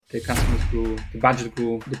The customers grew, the budget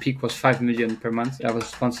grew. The peak was 5 million per month. I was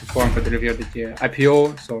responsible for delivery of the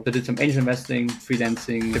IPO. So I did some angel investing,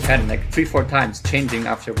 freelancing, the pattern like 3-4 times, changing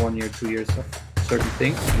after 1 year, 2 years of certain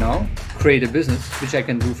things. Now create a business, which I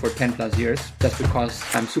can do for 10 plus years just because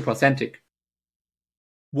I'm super authentic.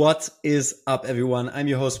 What is up, everyone? I'm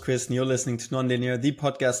your host, Chris, and you're listening to Nonlinear, the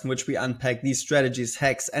podcast in which we unpack these strategies,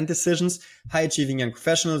 hacks, and decisions high-achieving young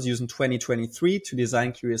professionals use in 2023 to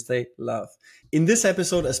design careers they love. In this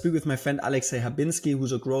episode, I speak with my friend Alexej Habinski,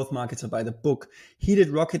 who's a growth marketer by the book. He did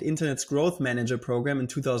Rocket Internet's Growth Manager program in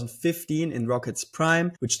 2015 in Rocket's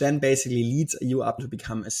Prime, which then basically leads you up to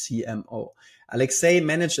become a CMO. Alexej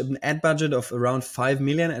managed an ad budget of around 5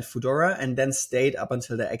 million at Foodora and then stayed up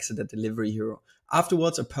until the exit at Delivery Hero.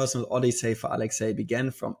 Afterwards, a personal odyssey for Alexej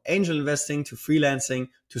began, from angel investing to freelancing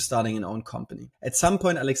to starting an own company. At some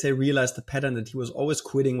point, Alexej realized the pattern that he was always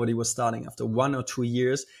quitting what he was starting after 1 or 2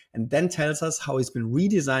 years, and then tells us how he's been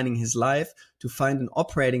redesigning his life to find an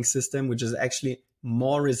operating system which is actually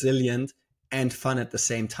more resilient and fun at the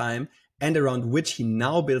same time, and around which he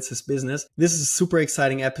now builds his business. This is a super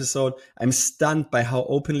exciting episode. I'm stunned by how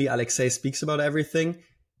openly Alexej speaks about everything.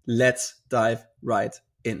 Let's dive right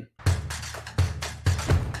in.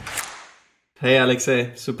 Hey,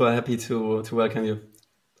 Alexej, super happy to welcome you.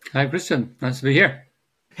 Hi, Christian. Nice to be here.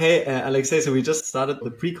 Hey, Alexej, so we just started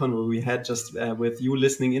the pre-con where we had just with you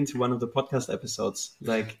listening into one of the podcast episodes.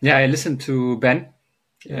 Yeah, I listened to Ben.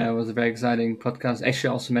 Yeah, it was a very exciting podcast. Actually,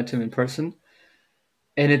 I also met him in person.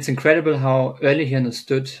 And it's incredible how early he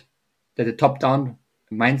understood that the top-down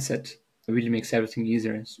mindset really makes everything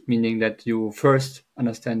easier, meaning that you first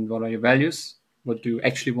understand what are your values, what do you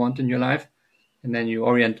actually want in your life, and then you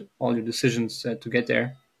orient all your decisions to get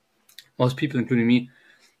there. Most people, including me,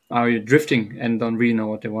 are drifting and don't really know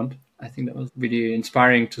what they want. I think that was really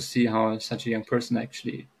inspiring to see how such a young person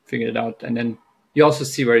actually figured it out. And then you also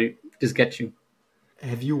see where this gets you.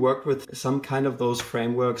 Have you worked with some kind of those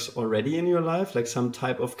frameworks already in your life, like some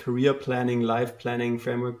type of career planning, life planning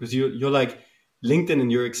framework? Because you're like LinkedIn,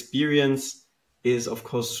 and your experience is, of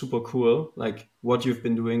course, super cool. Like what you've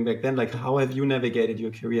been doing back then. Like, how have you navigated your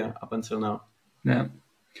career up until now? Yeah.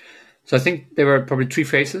 So I think there were probably 3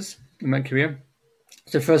 phases in my career.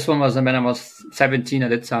 The first one was when I was 17. I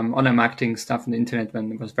did some online marketing stuff on the internet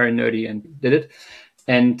when it was very nerdy and did it.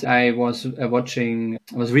 And I was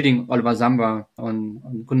reading Oliver Samba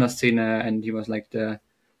on Gründerszene, and he was like the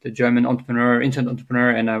German entrepreneur, internet entrepreneur,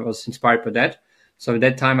 and I was inspired by that. So at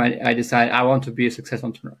that time, I decided I want to be a successful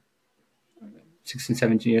entrepreneur, 16,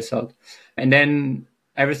 17 years old. And then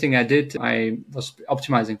everything I did, I was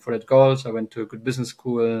optimizing for that goal. So I went to a good business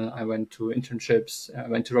school. I went to internships. I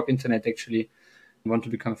went to Rock Internet, actually. I want to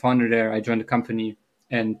become a founder there. I joined a company,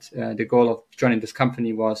 and the goal of joining this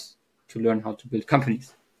company was to learn how to build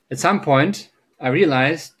companies. At some point, I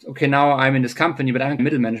realized, okay, now I'm in this company, but I'm in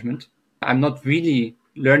middle management. I'm not really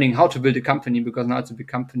learning how to build a company because now it's a big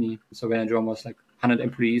company. So when I joined, was like 100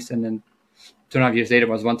 employees, and then 2.5 years later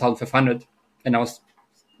was 1,500. And I was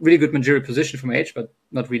really good managerial position from age, but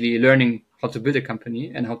not really learning how to build a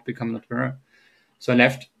company and how to become an entrepreneur. So I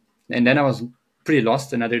left, and then I was pretty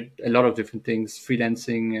lost, and I did a lot of different things,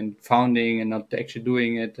 freelancing and founding and not actually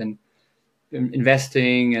doing it, and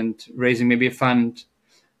investing and raising maybe a fund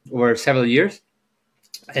over several years.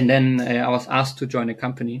 And then I was asked to join a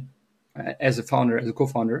company as a founder, as a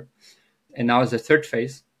co-founder. And now is the third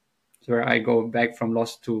phase, where I go back from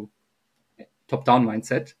lost to top-down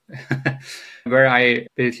mindset, where I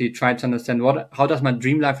basically try to understand how does my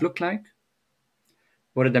dream life look like?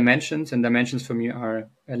 What are dimensions? And dimensions for me are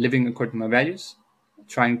living according to my values,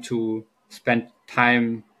 trying to spend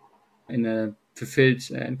time in a fulfilled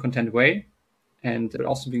and content way, and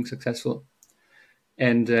also being successful.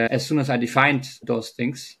 And as soon as I defined those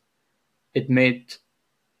things, it made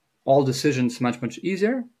all decisions much, much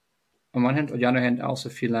easier. On one hand, on the other hand, I also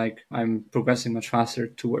feel like I'm progressing much faster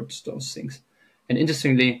towards those things. And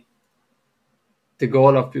interestingly, the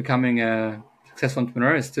goal of becoming a successful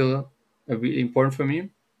entrepreneur is still really important for me,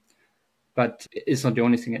 but it's not the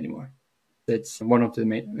only thing anymore. That's one of the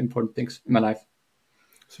main important things in my life.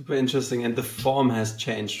 Super interesting. And the form has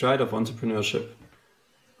changed, right, of entrepreneurship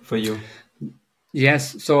for you?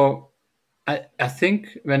 Yes. So I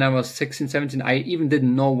think when I was 16, 17, I even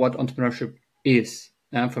didn't know what entrepreneurship is.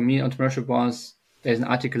 For me, entrepreneurship was, there's an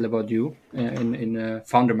article about you in a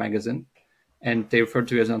Founder magazine, and they referred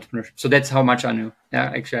to you as an entrepreneurship. So that's how much I knew.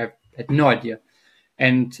 Yeah, actually, I had no idea.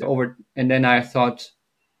 And then I thought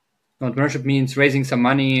entrepreneurship means raising some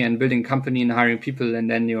money and building a company and hiring people, and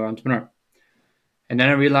then you're an entrepreneur. And then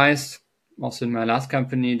I realized, also in my last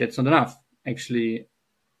company, that's not enough. Actually,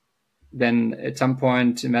 then at some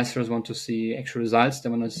point, investors want to see actual results. They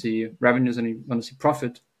want to see revenues and they want to see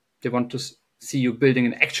profit. They want to see you building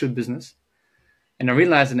an actual business. And I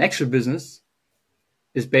realized an actual business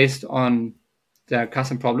is based on their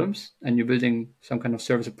custom problems, and you're building some kind of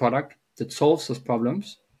service or product that solves those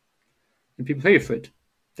problems, and people pay you for it.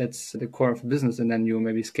 That's the core of the business. And then you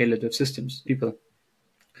maybe scale it with systems, people.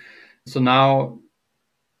 So now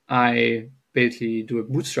I basically do a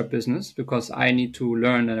bootstrap business because I need to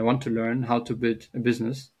learn and I want to learn how to build a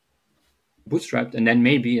business bootstrapped. And then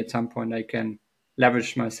maybe at some point I can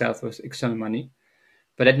leverage myself with external money.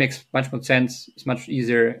 But that makes much more sense. It's much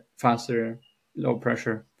easier, faster, low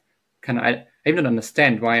pressure. I even don't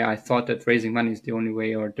understand why I thought that raising money is the only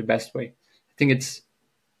way or the best way. I think it's,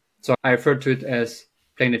 so I refer to it as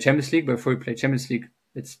playing the Champions League. But before you play Champions League,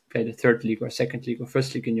 let's play the third league or second league or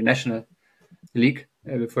first league in your national league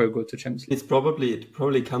before you go to Champions League. It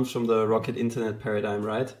probably comes from the Rocket Internet paradigm,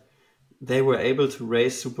 right? They were able to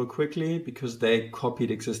raise super quickly because they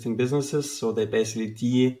copied existing businesses. So they basically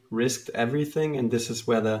de-risked everything. And this is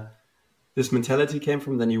where this mentality came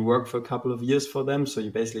from. Then you work for a couple of years for them. So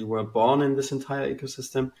you basically were born in this entire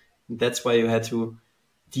ecosystem. And that's why you had to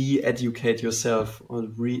de-educate yourself or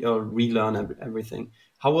relearn everything.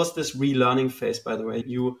 How was this relearning phase, by the way?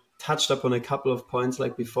 You touched upon a couple of points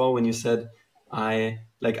like before when you said, after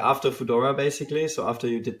Foodora, basically. So after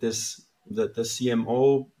you did the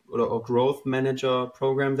CMO or growth manager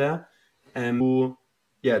program there, then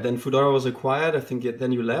Foodora was acquired. I think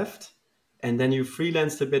then you left and then you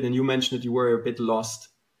freelanced a bit, and you mentioned that you were a bit lost.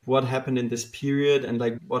 What happened in this period,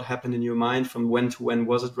 and what happened in your mind from when to when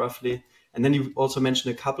was it roughly? And then you also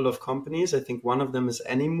mentioned a couple of companies. I think one of them is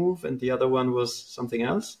AnyMove and the other one was something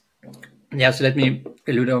else. Yeah, so let me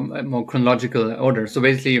allude a more chronological order. So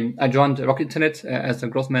basically, I joined Rocket Internet as a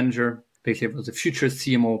growth manager. Basically, it was a future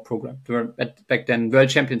CMO program. We were back then world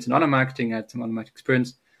champions in online marketing. I had some online marketing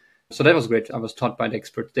experience. So that was great. I was taught by the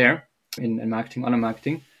experts there in marketing, online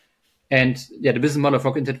marketing. And yeah, the business model of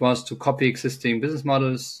Rocket Internet was to copy existing business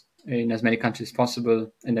models in as many countries as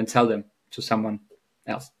possible and then sell them to someone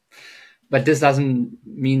else. But this doesn't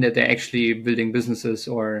mean that they're actually building businesses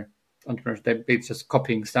or entrepreneurs. They're just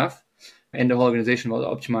copying stuff. And the whole organization was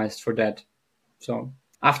optimized for that. So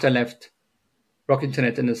after I left Rocket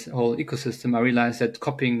Internet and this whole ecosystem, I realized that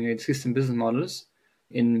copying existing business models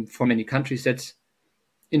for many countries, that's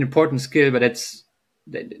an important skill, but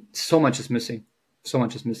so much is missing. So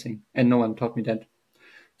much is missing. And no one taught me that.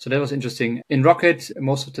 So that was interesting. In Rocket,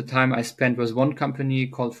 most of the time I spent was one company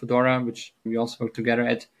called Foodora, which we also worked together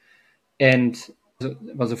at. And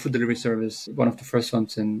it was a food delivery service, one of the first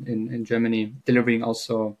ones in Germany, delivering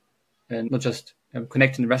also, not just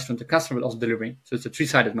connecting the restaurant to customer, but also delivering. So it's a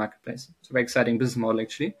three-sided marketplace. It's a very exciting business model,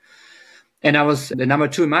 actually. And I was the number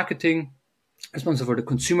 2 in marketing, responsible for the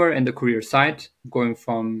consumer and the courier side, going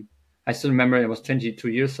from, I still remember I was 22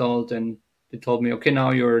 years old, and they told me, okay,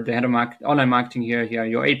 now you're the head of online marketing here. Here are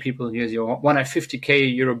your 8 people. Here's your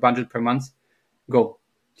 150K euro budget per month. Go.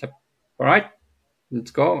 So, all right,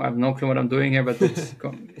 let's go. I have no clue what I'm doing here, but it's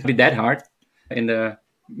going to be that hard in the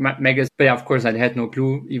magazine. But yeah, of course, I had no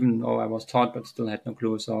clue, even though I was taught, but still had no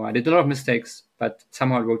clue. So I did a lot of mistakes, but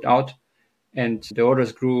somehow it worked out. And the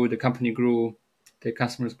orders grew, the company grew, the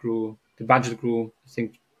customers grew, the budget grew. I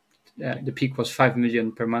think the peak was 5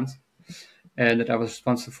 million per month that I was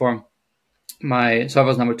responsible for. So I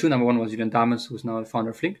was number 2. Number 1 was Julian Dames, who's now the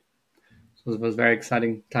founder of Flink. So it was a very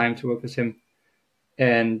exciting time to work with him.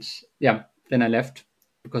 And yeah, then I left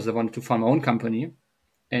because I wanted to found my own company.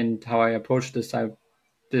 And how I approached this, I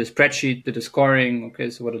did a spreadsheet, did the scoring.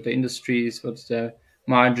 Okay, so what are the industries? What's the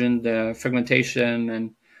margin, the fragmentation,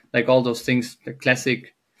 and like all those things, the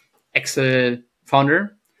classic Excel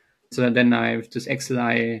founder. So then with this Excel,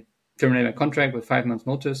 I terminated my contract with 5 months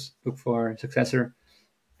notice, look for a successor.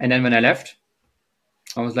 And then when I left,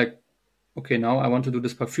 I was like, okay, now I want to do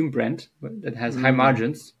this perfume brand that has high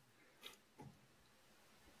margins.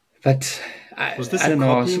 But was this a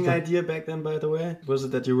copying idea back then, by the way? Was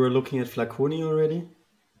it that you were looking at Flaconi already?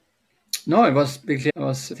 No, it was basically, I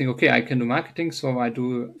was thinking, okay, I can do marketing. So I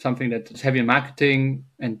do something that is heavy in marketing,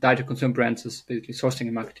 and direct consumer brands is basically sourcing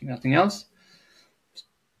and marketing, nothing else.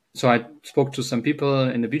 So I spoke to some people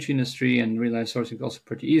in the beauty industry and realized sourcing is also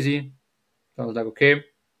pretty easy. So I was like, okay,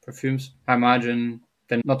 perfumes, high margin,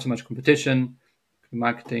 then not so much competition,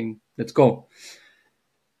 marketing, let's go.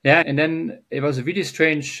 Yeah, and then it was a really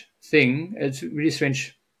strange thing. It's a really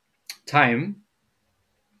strange time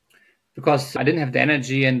because I didn't have the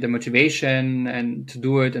energy and the motivation and to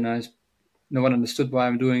do it, and no one understood why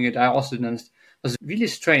I'm doing it. I also didn't understand. It was a really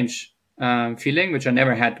strange feeling, which I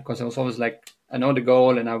never had because I was always like, I know the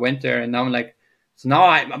goal and I went there, and now I'm like, So now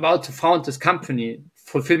I'm about to found this company,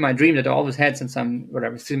 fulfill my dream that I always had since I'm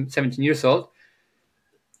 17 years old,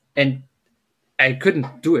 and I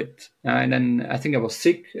couldn't do it. And then I think I was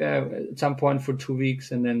sick at some point for 2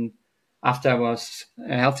 weeks, and then after I was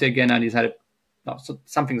healthy again, I decided, no, so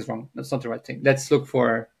something's wrong. That's not the right thing. Let's look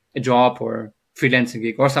for a job or freelancing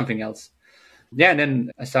gig or something else. Yeah, and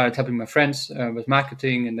then I started helping my friends with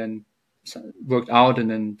marketing, and then worked out.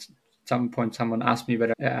 And then at some point, someone asked me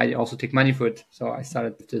whether I also take money for it. So I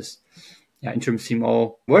started this interim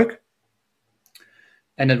CMO work,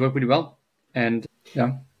 and it worked really well. And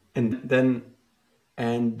yeah. And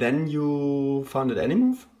then you founded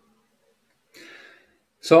Anymove?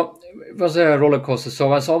 So it was a roller coaster. So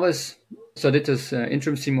I was always, so I did this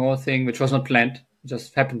interim CMO thing, which was not planned. It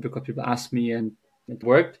just happened because people asked me and it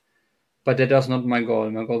worked. But that was not my goal.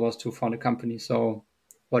 My goal was to found a company. So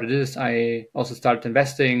what it is, I also started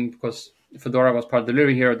investing because Fedora was part of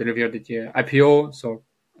Delivery Hero. Delivery Hero did the IPO. So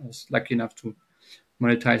I was lucky enough to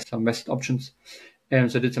monetize some invested options.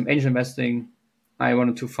 And so I did some angel investing. I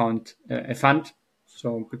wanted to found a fund.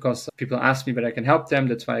 So because people ask me, but I can help them.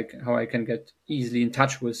 That's why how I can get easily in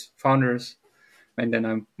touch with founders. And then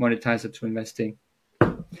I monetize it to investing.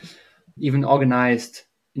 Even organized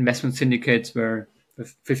investment syndicates where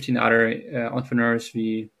with 15 other entrepreneurs,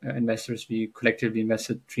 investors, we collectively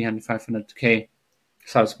invested 300, 500K.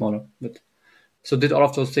 Started smaller, but so did all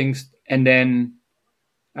of those things. And then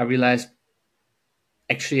I realized,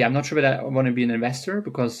 actually, I'm not sure whether I want to be an investor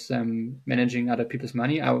because managing other people's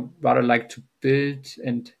money. I would rather like to build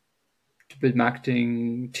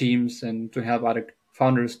marketing teams and to help other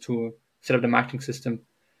founders to set up the marketing system.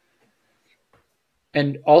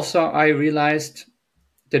 And also I realized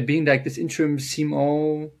that being like this interim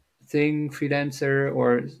CMO thing, freelancer,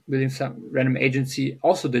 or building some random agency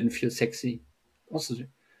also didn't feel sexy. Also,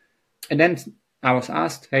 and then I was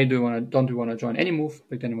asked, "Hey, don't you want to join Anymove?"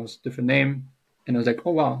 Back then it was a different name, and I was like,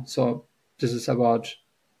 "Oh wow!" So this is about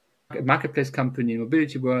a marketplace company in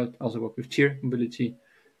mobility world. I also work with Tier Mobility.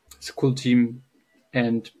 It's a cool team,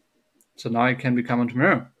 and so now I can become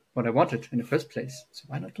entrepreneur. What I wanted in the first place. So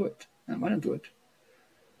why not do it? Why not do it?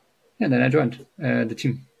 And then I joined the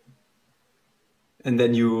team. And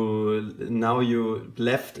then you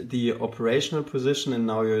left the operational position and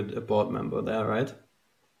now you're a board member there, right?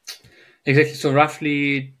 Exactly. So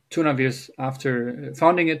roughly 2.5 years after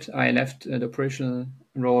founding it, I left the operational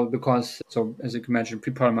role because, so as you can imagine,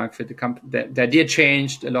 pre-product market fit, the idea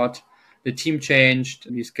changed a lot. The team changed.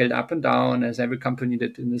 We scaled up and down as every company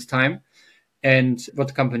did in this time. And what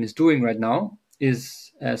the company is doing right now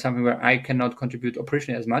is something where I cannot contribute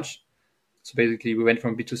operationally as much. So basically, we went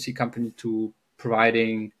from a B2C company to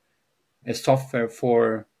providing a software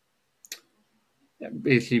for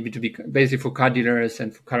basically B2B, basically for car dealers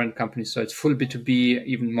and for current companies. So it's full B2B,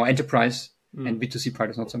 even more enterprise, and B2C part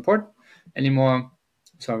is not so important anymore.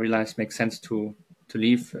 So I realized it makes sense to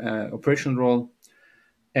leave operational role.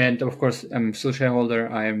 And of course, I'm still a shareholder.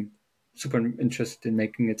 I'm super interested in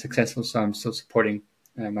making it successful. So I'm still supporting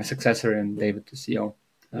my successor and David, the CEO,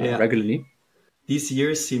 regularly. These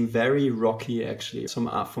years seem very rocky, actually.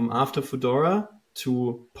 From after Fedora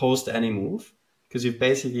to post Anymove, because you've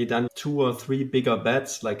basically done 2 or 3 bigger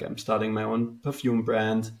bets. Like I'm starting my own perfume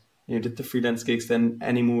brand. And you did the freelance gigs, then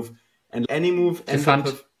Anymove, and Anymove The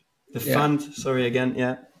fund. Fund. Sorry again.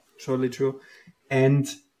 Yeah, totally true.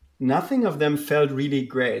 And nothing of them felt really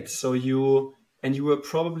great. So you were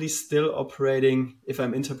probably still operating, if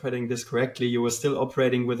I'm interpreting this correctly, you were still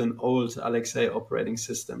operating with an old Alexej operating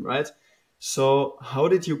system, right? So how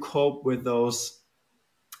did you cope with those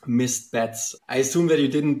missed bets? I assume that you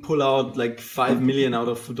didn't pull out like 5 million out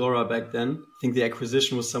of Fedora back then. I think the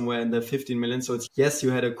acquisition was somewhere in the 15 million. So it's, yes, you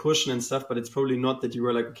had a cushion and stuff, but it's probably not that you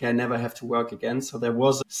were like, okay, I never have to work again. So there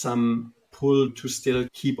was some pull to still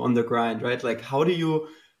keep on the grind, right? Like how did you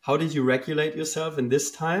regulate yourself in this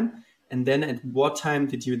time? And then at what time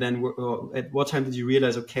did you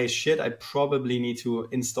realize, okay, shit, I probably need to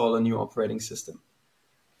install a new operating system?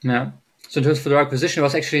 Yeah. So in terms of the acquisition, it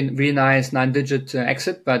was actually a really nice 9-digit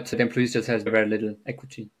exit, but the employees just has very little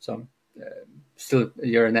equity. So still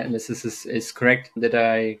your analysis is correct that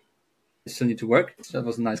I still need to work. So that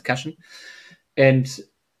was a nice cash in. And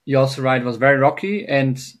you're also right, it was very rocky.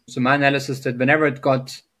 And so my analysis that whenever it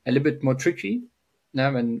got a little bit more tricky,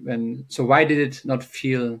 so why did it not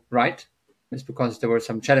feel right? It's because there were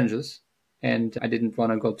some challenges and I didn't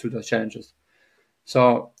want to go through those challenges.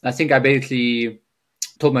 So I think I basically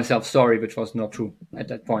told myself sorry, which was not true at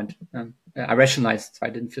that point. I rationalized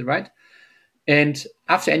I didn't feel right. And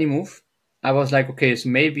after Anymove, I was like, okay, so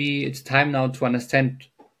maybe it's time now to understand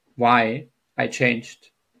why I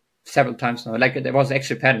changed several times now. Like there was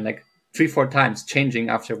actually a pattern. Like 3-4 times changing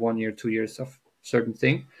after 1 year, 2 years of certain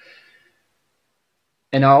thing.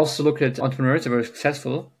 And I also look at entrepreneurs that were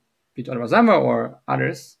successful, be it Oliver Samwer or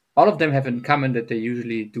others. All of them have in common that they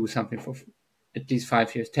usually do something for at least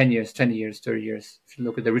 5 years, 10 years, 20 years, 30 years. If you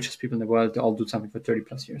look at the richest people in the world, they all do something for 30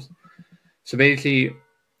 plus years. So basically,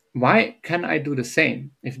 why can I do the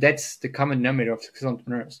same if that's the common denominator of successful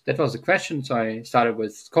entrepreneurs? That was the question. So I started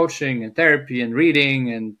with coaching and therapy and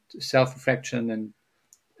reading and self-reflection, and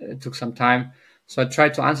it took some time. So I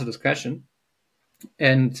tried to answer this question.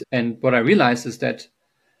 And what I realized is that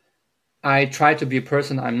I try to be a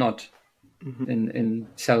person I'm not in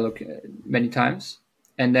sell many times.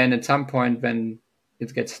 And then at some point when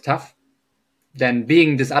it gets tough, then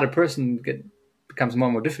being this other person becomes more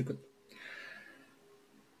and more difficult.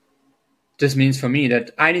 This means for me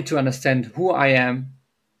that I need to understand who I am,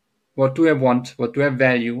 what do I want, what do I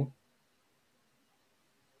value.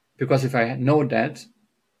 Because if I know that,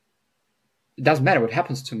 it doesn't matter what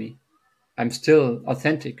happens to me. I'm still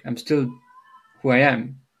authentic. I'm still who I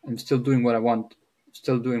am. I'm still doing what I want,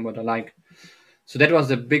 still doing what I like. So that was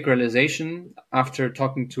the big realization after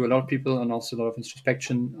talking to a lot of people and also a lot of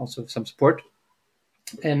introspection, also some support.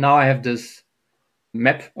 And now I have this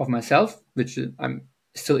map of myself, which I'm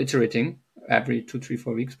still iterating every 2, 3,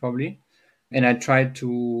 4 weeks probably. And I try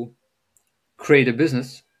to create a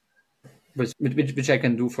business which I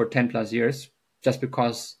can do for 10 plus years just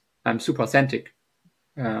because I'm super authentic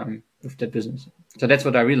with that business. So that's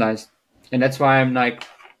what I realized. And that's why I'm like,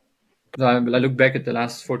 I look back at the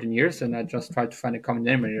last 14 years and I just try to find a common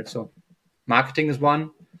denominator. So marketing is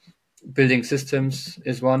one, building systems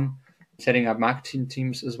is one, setting up marketing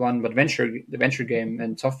teams is one, but the venture game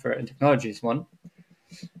and software and technology is one.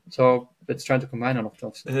 So let's try to combine all of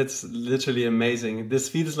those. It's literally amazing. This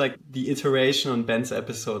feels like the iteration on Ben's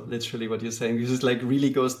episode, literally what you're saying. This is like really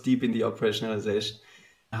goes deep in the operationalization.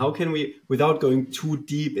 How can we, without going too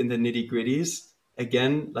deep in the nitty gritties,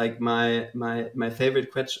 again, like my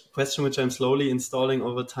favorite question, which I'm slowly installing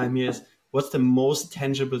over time here is, what's the most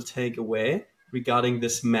tangible takeaway regarding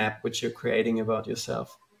this map which you're creating about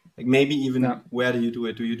yourself? Like maybe even where do you do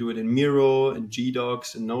it? Do you do it in Miro, in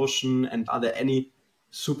Gdocs, in Notion? And are there any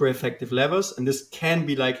super effective levers? And this can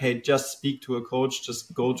be like, hey, just speak to a coach,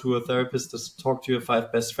 just go to a therapist, just talk to your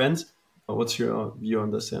 5 best friends. What's your view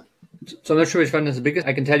on this? Yeah. So I'm not sure which one is the biggest.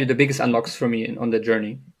 I can tell you the biggest unlocks for me on the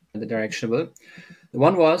journey, the directionable. The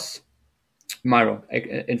one was Miro,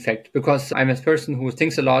 in fact, because I'm a person who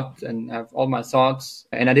thinks a lot and have all my thoughts,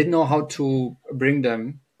 and I didn't know how to bring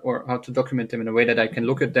them or how to document them in a way that I can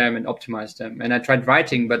look at them and optimize them. And I tried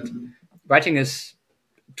writing, but writing is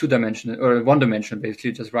 2-dimensional or 1-dimensional,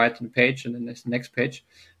 basically. Just write on the page and then there's the next page.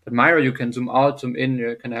 But Miro, you can zoom out, zoom in.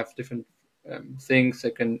 You can have different things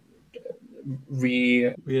that can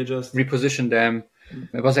reposition them.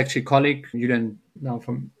 It was actually a colleague, Julian, now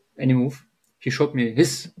from Anymove. He showed me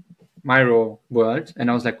his Miro world, and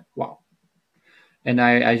I was like, wow. And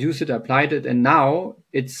I used it, I applied it, and now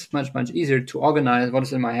it's much, much easier to organize what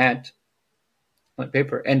is in my head on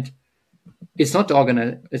paper. And it's not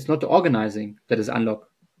the organizing that is unlock.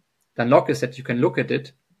 The unlock is that you can look at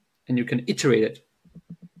it and you can iterate it.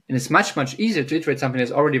 And it's much, much easier to iterate something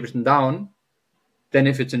that's already written down than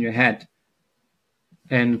if it's in your head.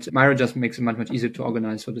 And Miro just makes it much, much easier to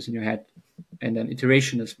organize what is in your head. And then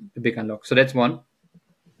iteration is the big unlock. So that's one.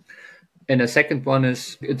 And the second one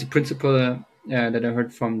is, it's a principle that I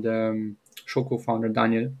heard from the Shoko founder,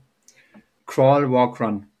 Daniel. Crawl, walk,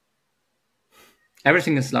 run.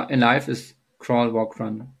 Everything in life is crawl, walk,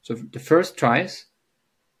 run. So the first tries,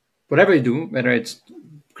 whatever you do, whether it's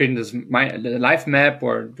creating the life map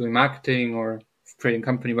or doing marketing or creating a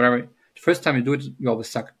company, whatever, the first time you do it, you always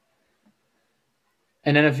suck.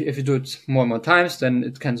 And then if you do it more and more times, then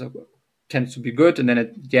it tends to be good. And then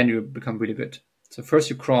at the end, you become really good. So first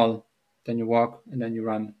you crawl, then you walk, and then you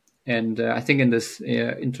run. And I think in this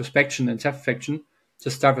introspection and self-reflection,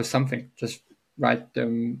 just start with something. Just write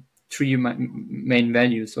 3 main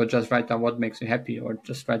values, or just write down what makes you happy, or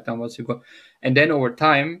just write down what's your goal. And then over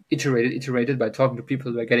time, iterated by talking to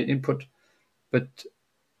people, by getting input. But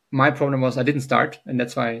my problem was I didn't start, and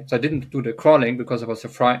that's why. So I didn't do the crawling because I was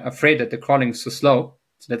afraid that the crawling is so slow.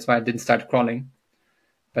 So that's why I didn't start crawling.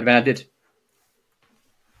 But when I did,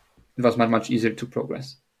 it was much, much easier to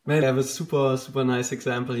progress. Man, I have a super, super nice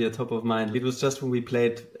example here, top of mind. It was just when we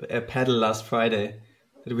played a paddle last Friday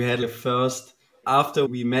that we had the first, after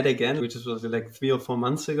we met again, which was like 3 or 4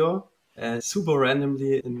 months ago. super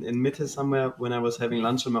randomly in Mitte somewhere when I was having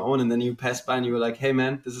lunch on my own, and then you passed by and you were like, "Hey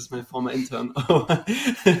man, this is my former intern,"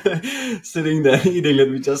 sitting there eating. Let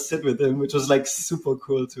me just sit with him, which was like super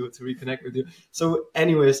cool to reconnect with you. So,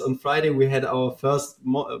 anyways, on Friday we had our first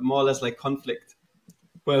more or less like conflict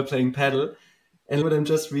while playing paddle. And what I'm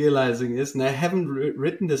just realizing is, and I haven't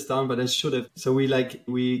written this down, but I should have. So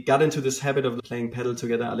we got into this habit of playing paddle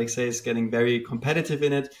together. Alexej is getting very competitive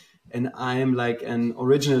in it, and I'm like an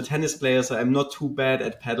original tennis player, so I'm not too bad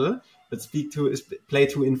at paddle, but play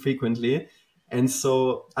too infrequently. And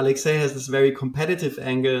so Alexej has this very competitive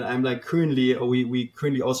angle. I'm like we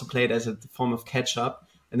currently also played as a form of catch up.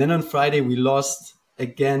 And then on Friday we lost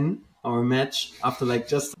again our match after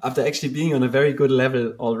actually being on a very good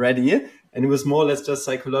level already. And it was more or less just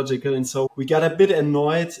psychological. And so we got a bit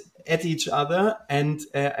annoyed at each other. And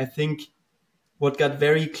I think what got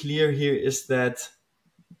very clear here is that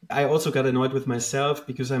I also got annoyed with myself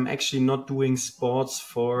because I'm actually not doing sports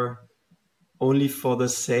only for the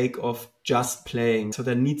sake of just playing. So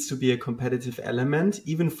there needs to be a competitive element,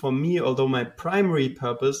 even for me, although my primary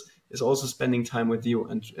purpose is also spending time with you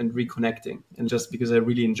and reconnecting, and just because I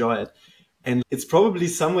really enjoy it. And it's probably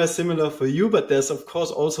somewhere similar for you, but there's of course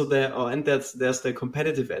also there's the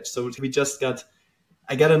competitive edge. So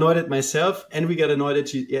I got annoyed at myself and we got annoyed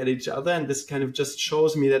at each other. And this kind of just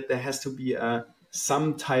shows me that there has to be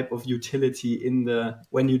some type of utility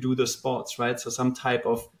when you do the sports, right? So some type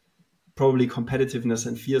of probably competitiveness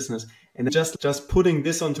and fierceness. And just putting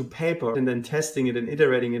this onto paper and then testing it and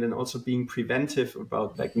iterating it and also being preventive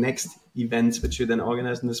about like next events, which you then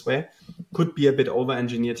organize in this way, could be a bit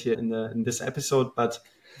over-engineered here in this episode, but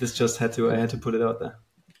I had to put it out there.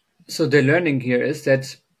 So the learning here is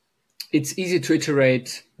that it's easy to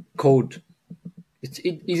iterate code. It's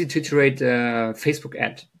easy to iterate a Facebook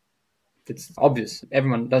ad. It's obvious.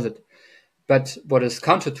 Everyone does it. But what is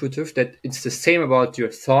counterintuitive, that it's the same about your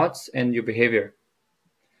thoughts and your behavior.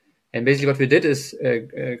 And basically what we did is,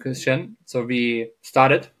 Christian, so we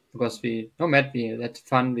started because we met, we had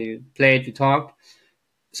fun, we played, we talked.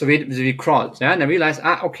 So we crawled, yeah, and I realized,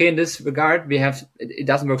 okay, in this regard, it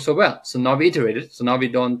doesn't work so well. So now we iterated. So now we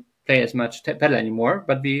don't play as much paddle anymore,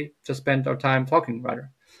 but we just spend our time talking rather.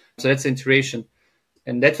 So that's the iteration.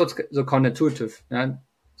 And that's what's so counterintuitive. Yeah?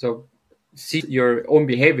 So see your own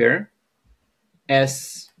behavior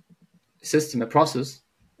as a system, a process,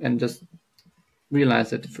 and just realize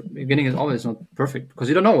that the beginning is always not perfect because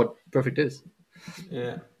you don't know what perfect is.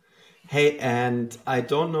 Yeah. Hey, and I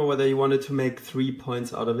don't know whether you wanted to make 3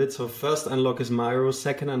 points out of it. So first unlock is Miro,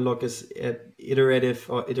 second unlock is iterative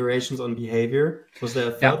or iterations on behavior. Was there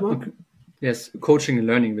a third one? Okay. Yes, coaching and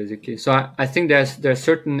learning basically. So I think there are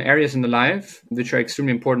certain areas in the life which are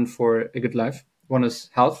extremely important for a good life. One is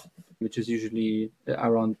health, which is usually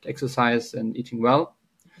around exercise and eating well.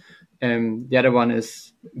 The other one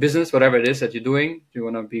is business, whatever it is that you're doing, you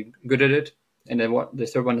want to be good at it. And then the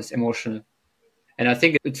third one is emotional. And I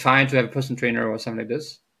think it's fine to have a personal trainer or something like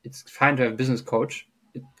this. It's fine to have a business coach.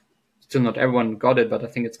 Still not everyone got it, but I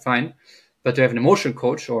think it's fine. But to have an emotional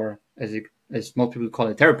coach, or as most people call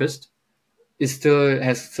it, therapist, has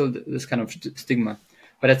still this kind of stigma.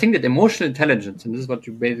 But I think that emotional intelligence, and this is what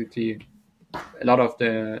a lot of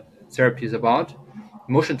the therapy is about.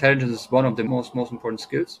 Emotional intelligence is one of the most important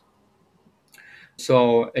skills.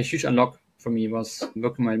 So a huge unlock for me was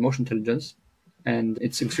working my emotional intelligence, and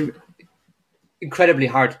it's incredibly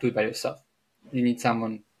hard to do it by yourself. You need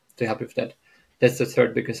someone to help you with that. That's the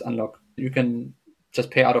third biggest unlock. You can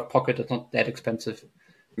just pay out of pocket. It's not that expensive.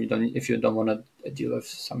 If you don't want to deal with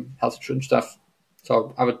some health insurance stuff.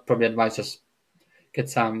 So I would probably advise just get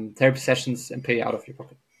some therapy sessions and pay out of your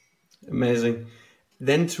pocket. Amazing.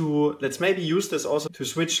 Then let's maybe use this also to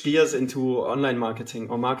switch gears into online marketing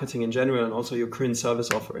or marketing in general, and also your current service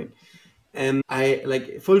offering. And I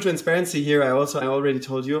like full transparency here. I already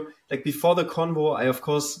told you, like before the convo, I of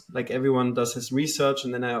course, like everyone does his research.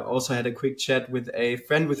 And then I also had a quick chat with a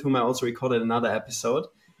friend with whom I also recorded another episode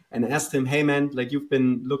and asked him, hey man, like you've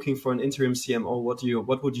been looking for an interim CMO.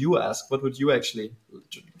 What would you ask? What would you actually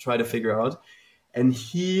try to figure out? And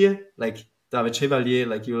he, like David Chevalier,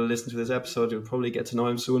 like you'll listen to this episode, you'll probably get to know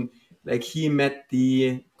him soon. Like he met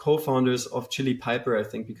the co-founders of Chili Piper, I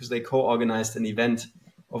think, because they co-organized an event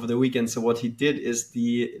over the weekend. So what he did is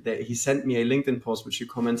he sent me a LinkedIn post, which you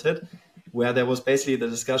commented, where there was basically the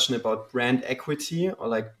discussion about brand equity, or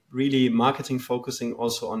like really marketing focusing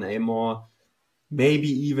also on a more, maybe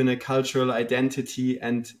even a cultural identity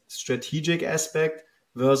and strategic aspect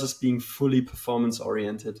versus being fully performance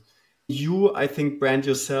oriented. You, I think, brand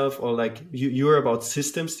yourself, or like you're about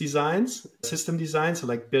system design, so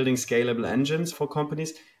like building scalable engines for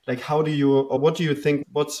companies. Like, how do you, or what do you think,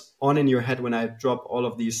 what's on in your head when I drop all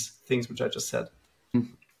of these things which I just said?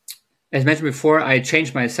 As mentioned before, I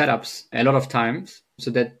changed my setups a lot of times,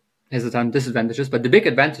 so that has a ton of disadvantages. But the big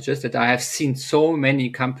advantage is that I have seen so many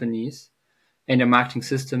companies and their marketing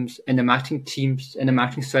systems and the marketing teams and the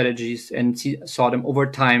marketing strategies and saw them over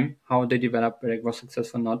time, how they developed, whether it was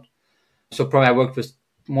successful or not. So probably I worked with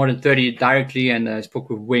more than 30 directly, and I spoke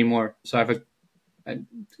with way more. So I have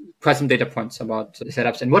quite some data points about the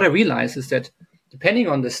setups. And what I realized is that depending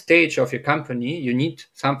on the stage of your company, you need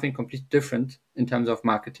something completely different in terms of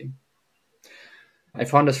marketing. I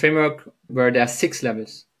found this framework where there are 6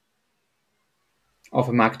 levels of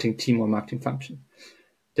a marketing team or marketing function.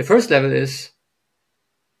 The first level is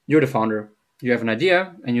you're the founder. You have an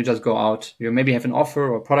idea and you just go out. You maybe have an offer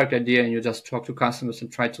or product idea and you just talk to customers and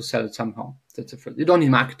try to sell it somehow. That's the first. You don't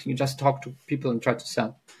need marketing. You just talk to people and try to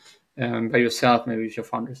sell by yourself, maybe with your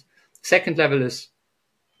founders. Second level is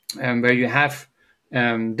where you have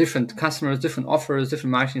different customers, different offers,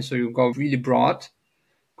 different marketing. So you go really broad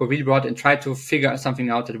and try to figure something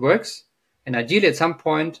out that works. And ideally, at some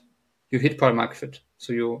point, you hit product market fit.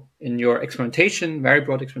 So you, in your experimentation, very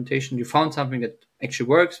broad experimentation, you found something that actually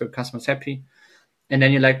works, where customer's happy. And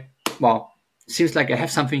then you're like, wow, seems like I have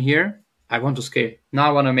something here. I want to scale. Now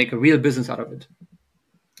I want to make a real business out of it.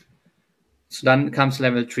 So then comes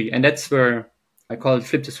level 3. And that's where I call it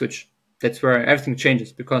flip the switch. That's where everything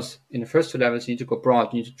changes, because in the first 2 levels, you need to go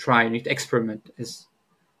broad, you need to try, you need to experiment as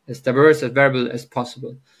diverse, as variable as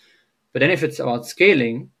possible. But then if it's about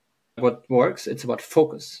scaling, what works, it's about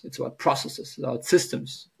focus, it's about processes, it's about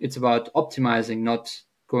systems, it's about optimizing, not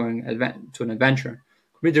going to an adventure.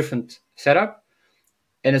 Really different setup.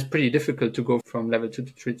 And it's pretty difficult to go from level 2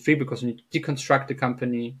 to 3 because you need to deconstruct the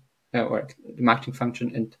company or the marketing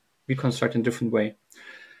function and reconstruct in a different way.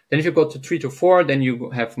 Then if you go to 3 to 4, then you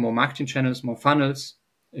have more marketing channels, more funnels.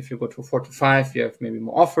 If you go to 4 to 5, you have maybe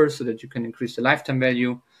more offers so that you can increase the lifetime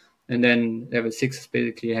value. And then level 6 is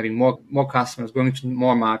basically having more customers, going to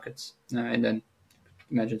more markets. And then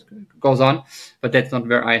imagine it goes on. But that's not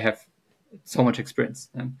where I have so much experience.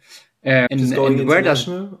 Just going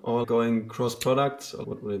international or going cross products, or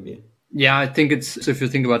what would it be? Yeah, I think it's, so if you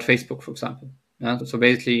think about Facebook, for example. So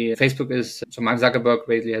basically Facebook is, so Mark Zuckerberg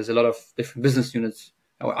basically has a lot of different business units.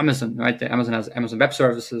 Or Amazon, right? Amazon has Amazon Web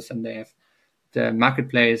Services, and they have the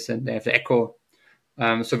marketplace, and they have the Echo.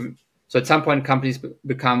 So at some point, companies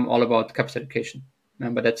become all about capital allocation.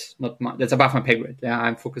 But that's not that's above my pay grade. Yeah,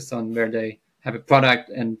 I'm focused on where they have a product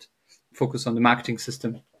and focus on the marketing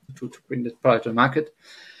system to bring the product to the market.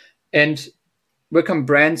 And where come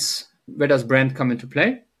brands? Where does brand come into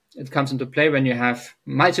play? It comes into play when you have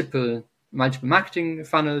multiple marketing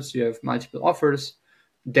funnels, you have multiple offers,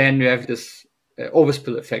 then you have this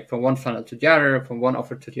overspill effect from one funnel to the other, from one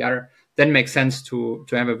offer to the other. Then it makes sense to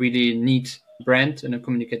have a really neat brand and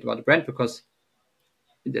communicate about the brand, because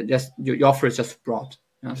your offer is just broad.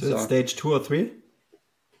 So it's stage 2 or 3?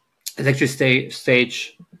 It's actually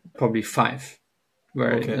stage probably 5,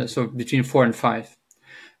 where so between 4 and 5.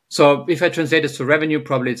 So if I translate this to revenue,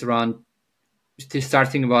 probably it's around,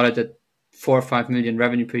 starting about it at 4 or 5 million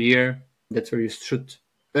revenue per year. That's where you should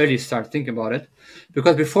early start thinking about it,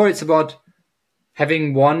 because before it's about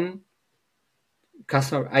having one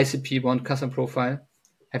customer ICP, one customer profile,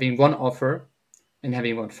 having one offer, and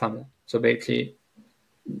having one funnel. So basically,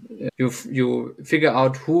 you figure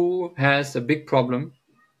out who has a big problem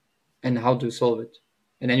and how to solve it,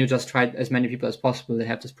 and then you just try as many people as possible that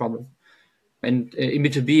have this problem. And in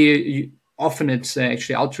B2B, often it's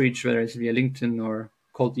actually outreach, whether it's via LinkedIn or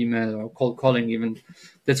cold email or cold calling even.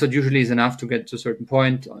 That's what usually is enough to get to a certain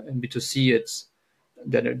point. In B2C,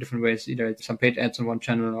 there are different ways, either it's some paid ads on one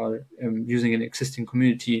channel or using an existing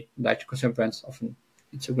community, like consumer brands, often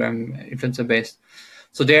Instagram influencer based.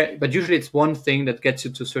 So but usually it's one thing that gets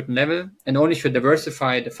you to a certain level, and only if you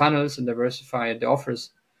diversify the funnels and diversify the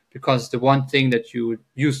offers, because the one thing that you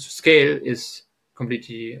use to scale is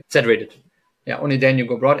completely saturated. Yeah, only then you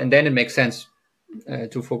go broad, and then it makes sense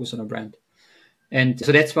to focus on a brand. And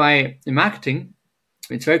so that's why in marketing,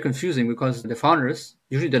 it's very confusing, because the founders,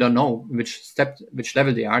 usually they don't know which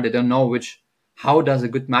level they are. They don't know how does a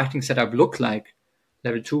good marketing setup look like,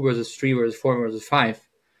 level 2 versus 3 versus 4 versus 5.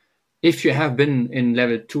 If you have been in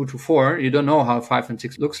level 2 to 4, you don't know how 5 and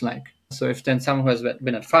 6 looks like. So if then someone who has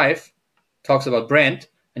been at 5 talks about brand,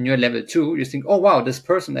 and you're at level 2, you think, oh wow, this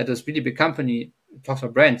person at this really big company talks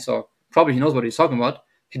about brand, so probably he knows what he's talking about.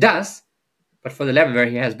 He does, but for the level where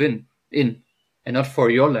he has been in, and not for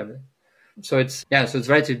your level. So it's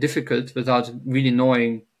relatively difficult without really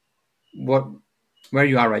knowing where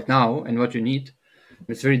you are right now and what you need.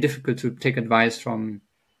 It's very difficult to take advice from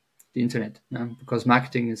the internet, because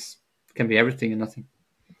marketing can be everything and nothing.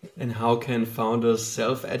 And how can founders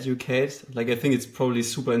self-educate? Like, I think it's probably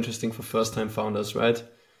super interesting for first-time founders, right?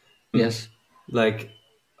 Yes. Like,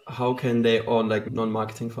 how can they, or like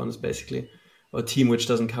non-marketing founders basically, or a team which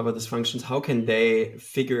doesn't cover these functions, how can they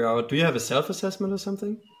figure out, do you have a self-assessment or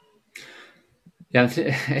something? Yeah,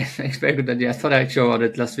 it's a very good idea. I thought I actually about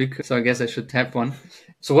it last week, so I guess I should have one.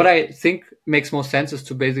 So what I think makes most sense is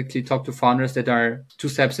to basically talk to founders that are 2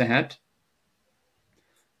 steps ahead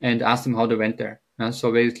and ask them how they went there.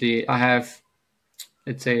 So basically, I have,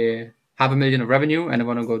 let's say, 500,000 of revenue and I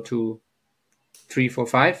want to go to 3, 4,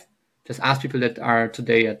 5. Just ask people that are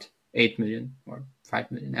today at 8 million or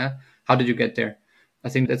 5 million. Yeah? How did you get there? I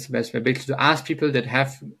think that's the best way. Basically, to ask people that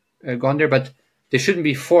have gone there, but they shouldn't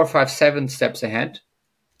be 4, 5, 7 steps ahead.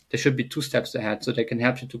 There should be 2 steps ahead, so they can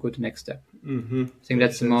help you to go to the next step. Mm-hmm. I think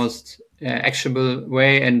that's the most actionable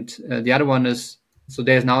way. And the other one is, so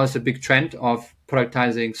there's now is a big trend of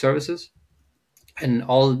productizing services and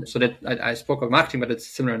all. So that I spoke of marketing, but it's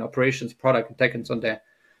similar in operations, product, and tech, and so on. There,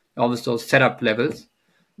 always those setup levels.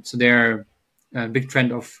 So they're a big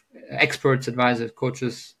trend of experts, advisors,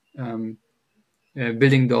 coaches,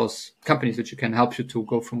 building those companies which can help you to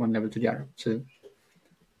go from one level to the other. So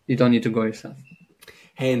you don't need to go yourself.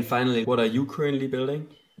 Hey, and finally, what are you currently building?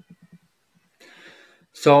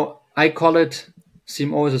 So I call it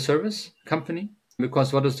CMO-as-a-Service company,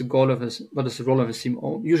 because what is the role of a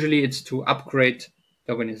CMO? Usually it's to upgrade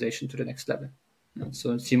the organization to the next level.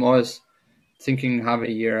 So CMO is thinking half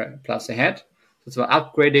a year plus ahead. So it's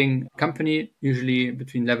about upgrading company, usually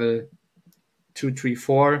between level 2, 3,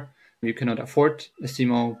 4. You cannot afford a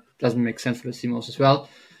CMO, doesn't make sense for the CMOs as well.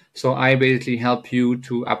 So I basically help you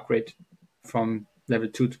to upgrade from level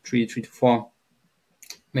 2 to 3, 3 to 4,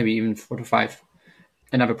 maybe even 4 to 5.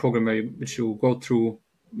 Another program which you go through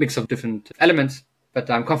mix of different elements, but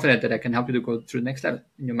I'm confident that I can help you to go through the next level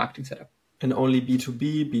in your marketing setup. And only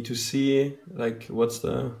B2B, B2C, like what's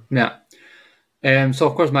the... Yeah. So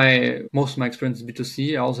of course, most of my experience is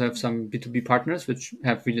B2C. I also have some B2B partners which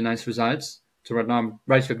have really nice results. So right now I'm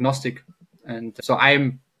relatively agnostic, and so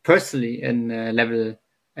I'm personally in level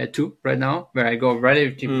 2 right now, where I go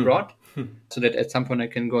relatively broad, so that at some point I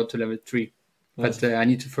can go to level 3. Nice. But I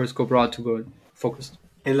need to first go broad to go focused.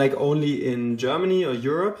 And like only in Germany or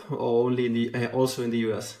Europe, or only in also in the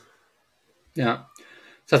US? Yeah.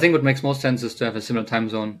 So I think what makes most sense is to have a similar time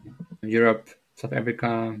zone: Europe, South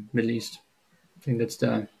Africa, Middle East. I think that's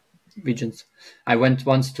the regions. I went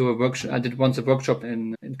once to a workshop. I did once a workshop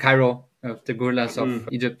in Cairo of the gorillas of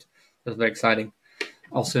Egypt. That was very exciting.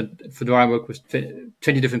 Also, at Fedora, I worked with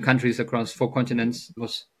 20 different countries across 4 continents. It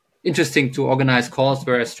was interesting to organize calls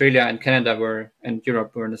where Australia and Canada and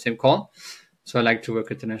Europe were in the same call. So I like to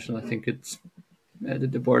work international. I think it's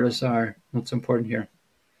the borders are not so important here.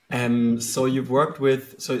 So you've worked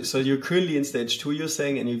with, so you're currently in stage 2, you're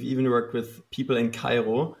saying, and you've even worked with people in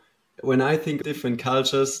Cairo. When I think different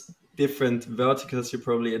cultures, different verticals you're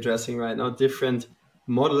probably addressing right now, different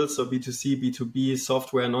models, so B2C, B2B,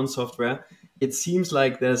 software, non-software, it seems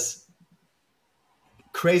like there's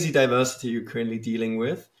crazy diversity you're currently dealing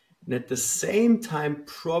with. And at the same time,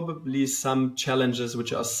 probably some challenges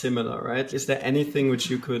which are similar, right? Is there anything which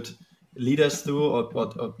you could lead us through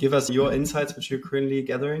or give us your insights which you're currently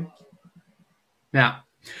gathering? Yeah.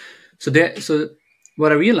 So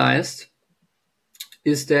what I realized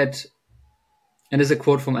is that, and there's a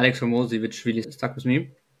quote from Alexej which really stuck with me: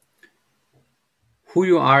 who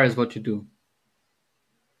you are is what you do.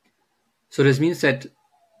 So this means that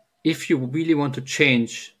if you really want to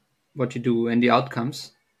change what you do and the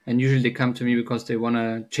outcomes, and usually they come to me because they want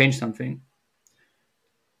to change something,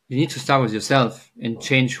 you need to start with yourself and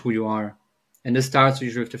change who you are. And this starts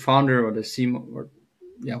usually with the founder or the CMO or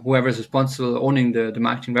whoever is responsible owning the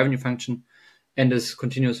marketing revenue function, and this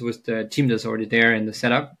continues with the team that's already there in the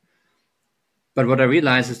setup. But what I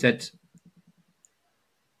realize is that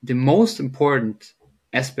the most important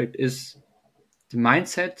aspect is the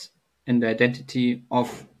mindset and the identity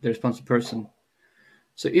of the responsible person.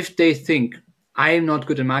 So if they think, I am not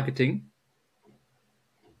good at marketing,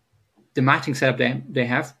 the marketing setup they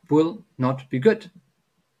have will not be good.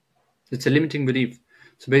 It's a limiting belief.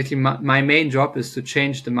 So basically, my main job is to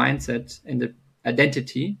change the mindset and the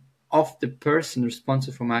identity of the person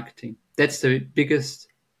responsible for marketing. That's the biggest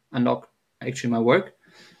unlock, actually, in my work.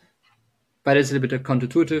 But it's a little bit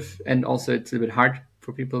counterintuitive, and also it's a little bit hard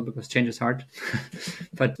for people because change is hard.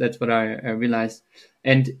 But that's what I realized.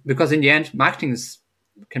 And because in the end, marketing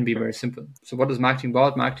can be very simple. So what is marketing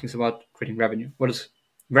about? Marketing is about creating revenue. What is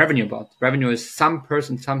revenue about? Revenue is some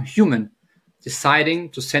person, some human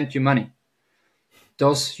deciding to send you money.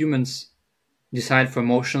 Those humans decide for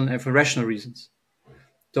emotional and for rational reasons.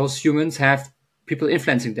 Those humans have people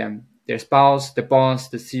influencing them, their spouse, the boss,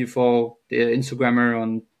 the CFO, the Instagrammer,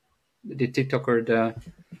 on the TikToker,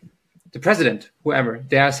 the president, whoever.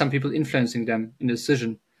 There are some people influencing them in the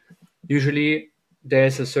decision. Usually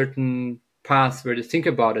there's a certain path where they think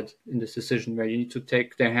about it in this decision, where you need to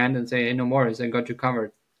take their hand and say, hey, no more, I got you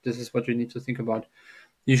covered. This is what you need to think about.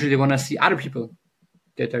 Usually they want to see other people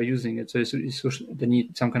that are using it. So they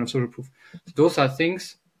need some kind of social proof. So those are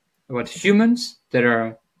things about humans that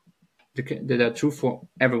are true for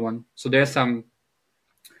everyone. So there's some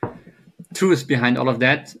truth behind all of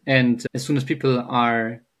that. And as soon as people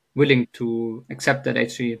are willing to accept that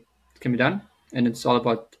actually it can be done, and it's all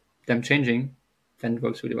about them changing, then it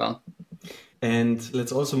works really well. And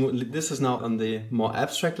let's also move, this is now on the more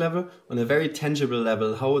abstract level, on a very tangible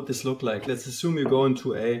level. How would this look like? Let's assume you go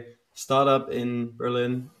into a startup in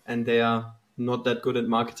Berlin and they are not that good at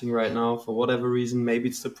marketing right now for whatever reason. Maybe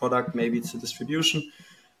it's the product, maybe it's the distribution.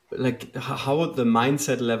 But like, how would the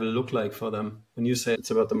mindset level look like for them when you say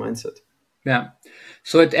it's about the mindset? Yeah.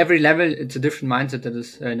 So at every level, it's a different mindset that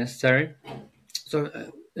is necessary. So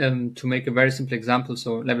to make a very simple example,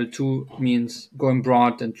 so level 2 means going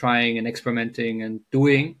broad and trying and experimenting and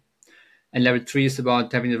doing. And level 3 is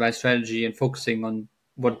about having the right strategy and focusing on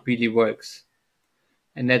what really works.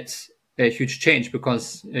 And that's a huge change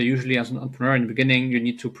because usually as an entrepreneur in the beginning, you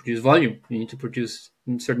need to produce volume. You need to produce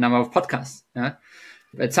a certain number of podcasts. Yeah?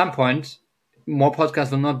 At some point, more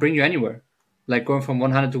podcasts will not bring you anywhere. Like going from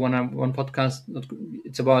 100 to 101 podcast,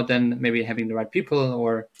 it's about then maybe having the right people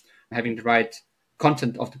or having the right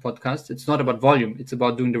content of the podcast. It's not about volume. It's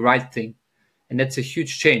about doing the right thing. And that's a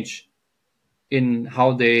huge change in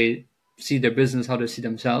how they see their business, how they see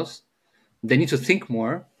themselves. They need to think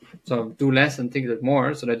more. So do less and think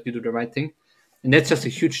more so that you do the right thing. And that's just a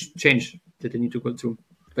huge change that they need to go through.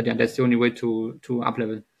 But yeah, that's the only way to up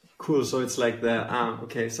level. Cool. So it's like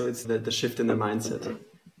so it's the shift in the mindset.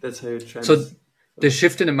 That's how you try. So the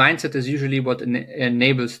shift in the mindset is usually what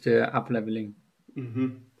enables the up leveling. Mm-hmm.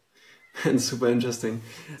 And super interesting.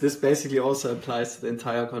 This basically also applies to the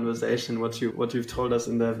entire conversation, what you've told us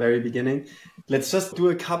in the very beginning. Let's just do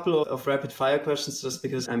a couple of rapid fire questions just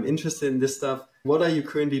because I'm interested in this stuff. What are you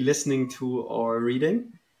currently listening to or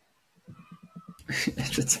reading?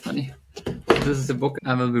 That's funny. This is the book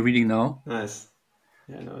I will be reading now. Nice.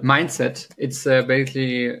 Yeah, Mindset. It's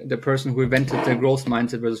basically the person who invented the growth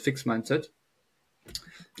mindset versus fixed mindset.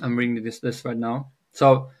 I'm reading this list right now.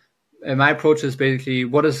 So my approach is basically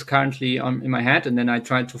what is currently in my head, and then I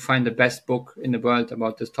try to find the best book in the world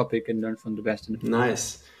about this topic and learn from the best.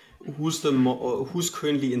 Nice. Who's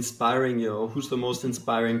currently inspiring you, or who's the most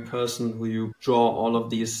inspiring person who you draw all of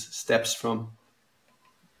these steps from?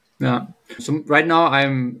 Yeah. So right now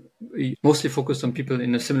I'm mostly focused on people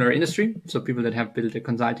in a similar industry. So people that have built a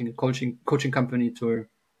consulting, a coaching company to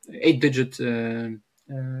 8-digit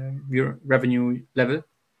revenue level.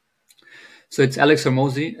 So it's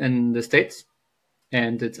Alexej in the States,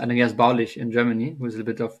 and it's Andreas Baulich in Germany, who is a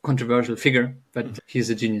bit of controversial figure, but he's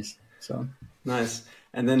a genius. So nice.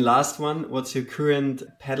 And then last one, what's your current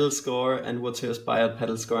pedal score and what's your aspired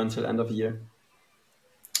pedal score until end of year?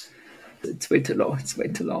 It's way too low.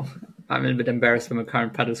 I'm a little bit embarrassed with my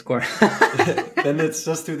current pedal score. Then let's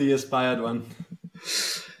just do the aspired one.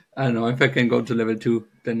 I don't know. If I can go to level 2,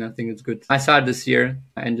 then I think it's good. I started this year,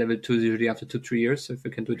 and level 2 is usually after 2-3 years. So if I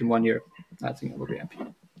can do it in 1 year, I think I will be happy.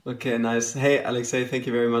 Okay, nice. Hey, Alexej, thank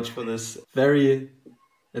you very much for this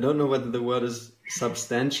I don't know whether the word is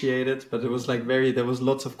substantiated, but it was like there was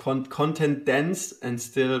lots of content dense and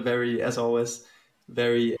still very, as always,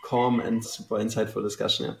 very calm and super insightful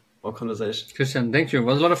discussion, yeah, or conversation. Christian, thank you. It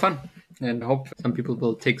was a lot of fun, and I hope some people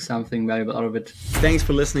will take something valuable out of it. Thanks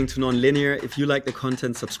for listening to Nonlinear. If you like the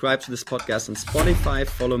content, subscribe to this podcast on Spotify,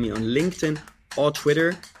 follow me on LinkedIn or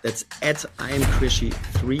Twitter. That's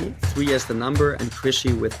 @IamKrishi3, 3 as the number, and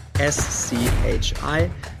Krishi with SCHI.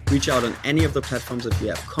 Reach out on any of the platforms if you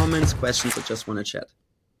have comments, questions, or just want to chat.